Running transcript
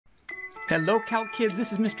Hello Calc kids,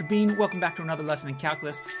 this is Mr. Bean. Welcome back to another lesson in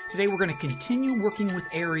calculus. Today we're going to continue working with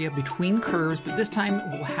area between curves, but this time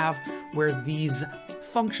we'll have where these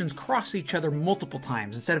functions cross each other multiple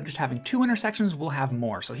times. Instead of just having two intersections, we'll have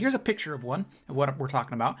more. So here's a picture of one, of what we're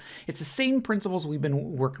talking about. It's the same principles we've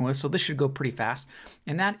been working with, so this should go pretty fast.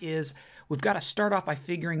 And that is, we've got to start off by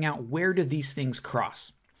figuring out where do these things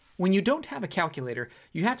cross. When you don't have a calculator,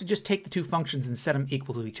 you have to just take the two functions and set them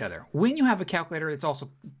equal to each other. When you have a calculator, it's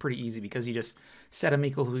also pretty easy because you just set them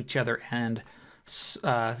equal to each other and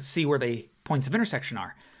see where the points of intersection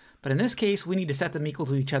are. But in this case, we need to set them equal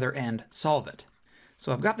to each other and solve it.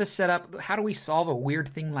 So I've got this set up. How do we solve a weird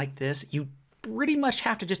thing like this? You pretty much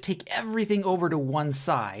have to just take everything over to one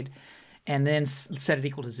side and then set it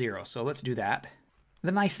equal to 0. So let's do that.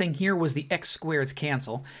 The nice thing here was the x squareds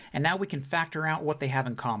cancel, and now we can factor out what they have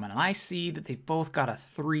in common. And I see that they've both got a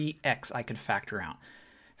 3x I could factor out.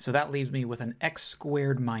 So that leaves me with an x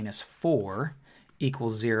squared minus 4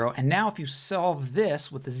 equals 0. And now if you solve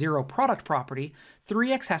this with the zero product property,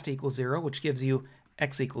 3x has to equal 0, which gives you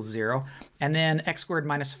x equals 0. And then x squared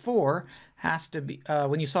minus 4 has to be,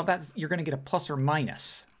 when you solve that, you're going to get a plus or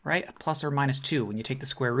minus, right? A plus or minus 2 when you take the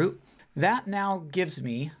square root. That now gives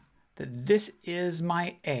me that this is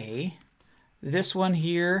my A, this one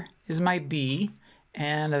here is my B,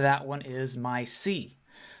 and that one is my C.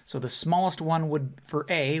 So the smallest one for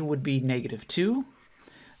A would be -2.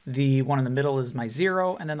 The one in the middle is my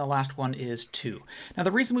 0, and then the last one is 2. Now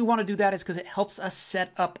the reason we want to do that is because it helps us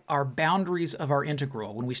set up our boundaries of our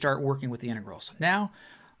integral when we start working with the integral. So now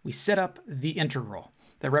we set up the integral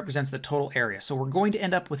that represents the total area. So we're going to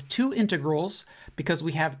end up with two integrals because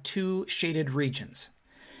we have two shaded regions.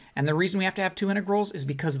 And the reason we have to have two integrals is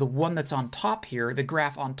because the one that's on top here, the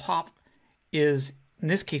graph on top is, in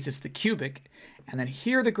this case, it's the cubic. And then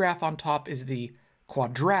here the graph on top is the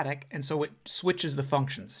quadratic. And so it switches the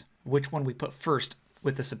functions, which one we put first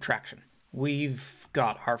with the subtraction. We've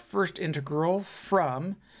got our first integral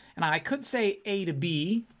from, and I could say A to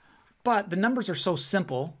B, but the numbers are so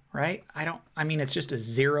simple, right? I mean, it's just a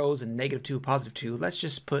zeros and -2, +2. Let's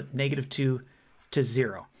just put -2 to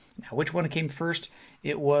 0. Now, which one came first?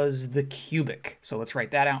 It was the cubic. So let's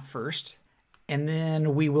write that out first. And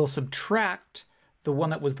then we will subtract the one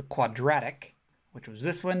that was the quadratic, which was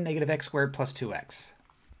this one, -x squared plus 2x.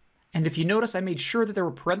 And if you notice, I made sure that there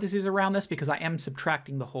were parentheses around this because I am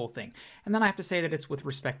subtracting the whole thing. And then I have to say that it's with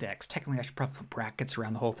respect to x. Technically, I should probably put brackets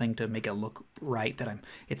around the whole thing to make it look right, that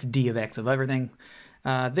it's d of x of everything.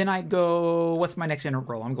 Then I go, what's my next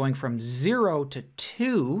integral? I'm going from 0 to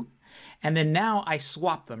 2. And then now I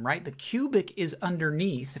swap them, right? The cubic is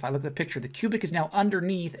underneath. If I look at the picture, the cubic is now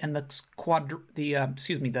underneath, and the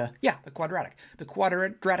quadratic. The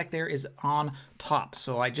quadratic there is on top.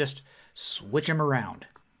 So I just switch them around,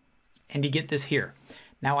 and you get this here.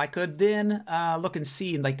 Now I could then look and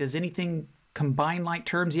see, like, does anything combine like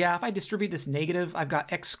terms? Yeah, if I distribute this negative, I've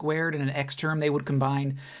got x squared and an x term, they would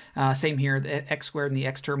combine. Same here, the x squared and the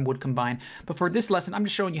x term would combine. But for this lesson, I'm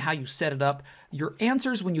just showing you how you set it up. Your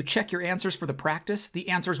answers, when you check your answers for the practice, the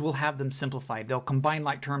answers will have them simplified. They'll combine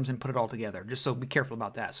like terms and put it all together. Just so be careful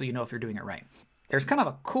about that so you know if you're doing it right. There's kind of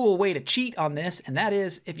a cool way to cheat on this, and that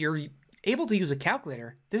is if you're able to use a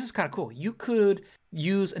calculator, this is kind of cool. You could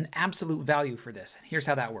use an absolute value for this. Here's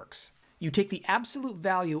how that works. You take the absolute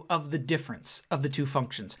value of the difference of the two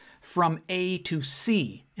functions from A to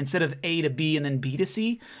C. Instead of A to B and then B to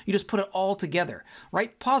C, you just put it all together.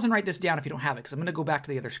 Right? Pause and write this down if you don't have it, because I'm going to go back to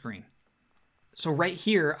the other screen. So right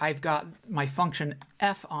here, I've got my function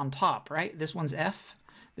f on top, right? This one's f,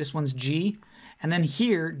 this one's g, and then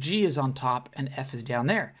here, g is on top and f is down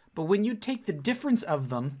there. But when you take the difference of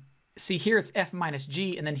them, see here it's f minus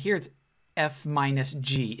g, and then here it's f minus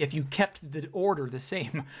g. If you kept the order the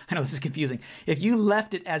same, I know this is confusing. If you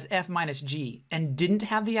left it as f minus g and didn't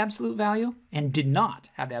have the absolute value and did not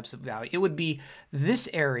have the absolute value, it would be this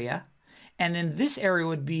area, and then this area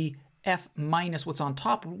would be f minus what's on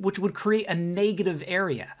top, which would create a negative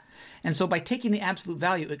area. And so by taking the absolute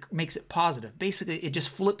value, it makes it positive. Basically, it just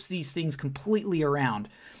flips these things completely around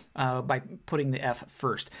by putting the f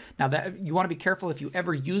first. Now, that you want to be careful if you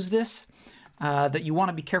ever use this, that you want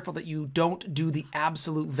to be careful that you don't do the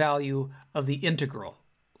absolute value of the integral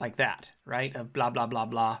like that, right? Of blah, blah, blah,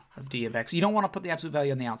 blah of d of x. You don't want to put the absolute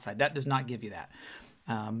value on the outside. That does not give you that.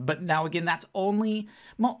 But now, again, that's only,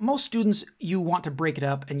 most students, you want to break it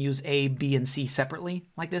up and use A, B, and C separately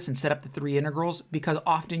like this and set up the three integrals because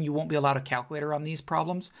often you won't be allowed a calculator on these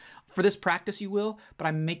problems. For this practice, you will, but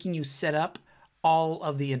I'm making you set up all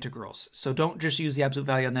of the integrals. So don't just use the absolute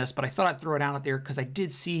value on this, but I thought I'd throw it out there because I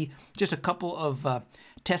did see just a couple of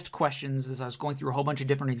test questions as I was going through a whole bunch of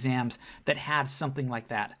different exams that had something like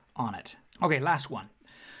that on it. Okay, last one.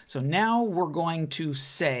 So now we're going to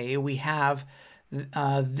say we have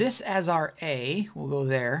this as our A, we'll go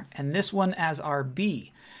there, and this one as our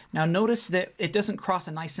B. Now notice that it doesn't cross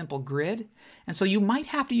a nice simple grid, and so you might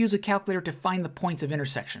have to use a calculator to find the points of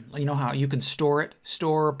intersection. You know how you can store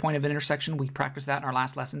a point of intersection. We practiced that in our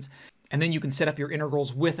last lessons. And then you can set up your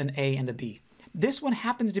integrals with an A and a B. This one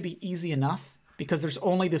happens to be easy enough because there's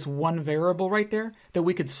only this one variable right there that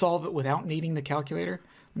we could solve it without needing the calculator.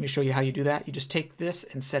 Let me show you how you do that. You just take this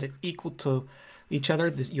and set it equal to each other.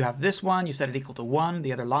 You have this one, you set it equal to 1,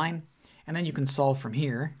 the other line, and then you can solve from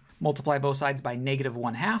here. Multiply both sides by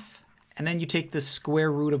 -1/2, and then you take the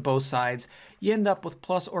square root of both sides. You end up with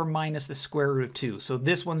plus or minus the square root of 2. So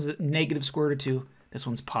this one's negative square root of 2, this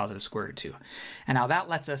one's positive square root of 2. And now that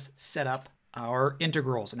lets us set up our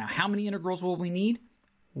integrals. Now how many integrals will we need?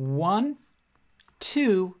 1,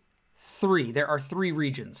 2, 3. There are 3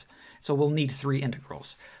 regions, so we'll need 3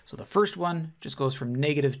 integrals. So the first one just goes from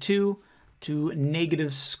 -2 to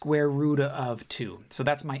negative square root of 2. So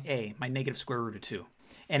that's my A, my negative square root of 2.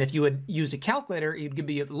 And if you had used a calculator, it would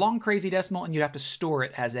be a long crazy decimal and you'd have to store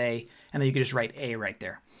it as A, and then you could just write A right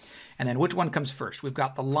there. And then which one comes first? We've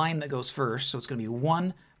got the line that goes first, so it's going to be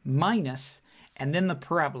 1 minus, and then the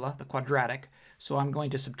parabola, the quadratic. So I'm going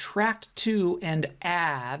to subtract 2 and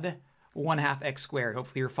add 1/2 x squared.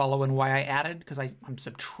 Hopefully you're following why I added, because I'm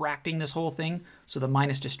subtracting this whole thing, so the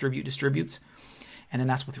minus distributes. And then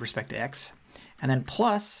that's with respect to x. And then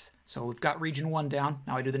plus, so we've got region 1 down.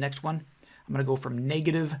 Now I do the next one. I'm going to go from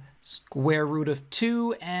negative square root of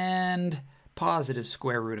 2 and positive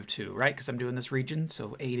square root of 2, right? Because I'm doing this region,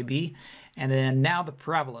 so A to B. And then now the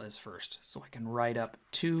parabola is first. So I can write up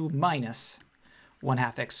 2 minus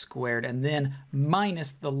 1/2 x squared, and then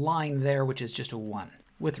minus the line there, which is just a 1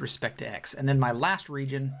 with respect to x. And then my last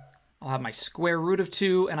region, I'll have my square root of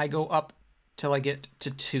 2, and I go up till I get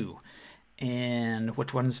to 2. And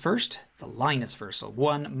which one is first? The line is first. So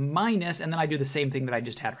 1 minus, and then I do the same thing that I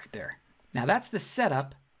just had right there. Now that's the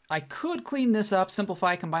setup. I could clean this up,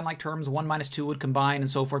 simplify, combine like terms. 1 minus 2 would combine and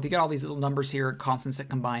so forth. You got all these little numbers here, constants that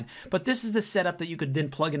combine. But this is the setup that you could then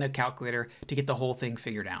plug in a calculator to get the whole thing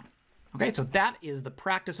figured out. Okay, so that is the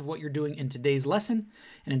practice of what you're doing in today's lesson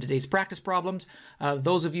and in today's practice problems.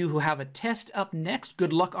 Those of you who have a test up next,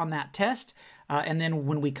 good luck on that test. And then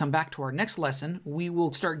when we come back to our next lesson, we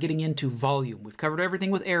will start getting into volume. We've covered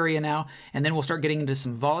everything with area now, and then we'll start getting into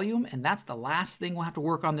some volume. And that's the last thing we'll have to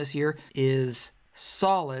work on this year is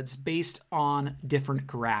solids based on different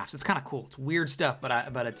graphs. It's kind of cool. It's weird stuff, but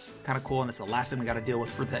it's kind of cool, and it's the last thing we got to deal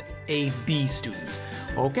with for the AB students.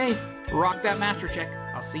 Okay, rock that master check.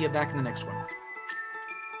 I'll see you back in the next one.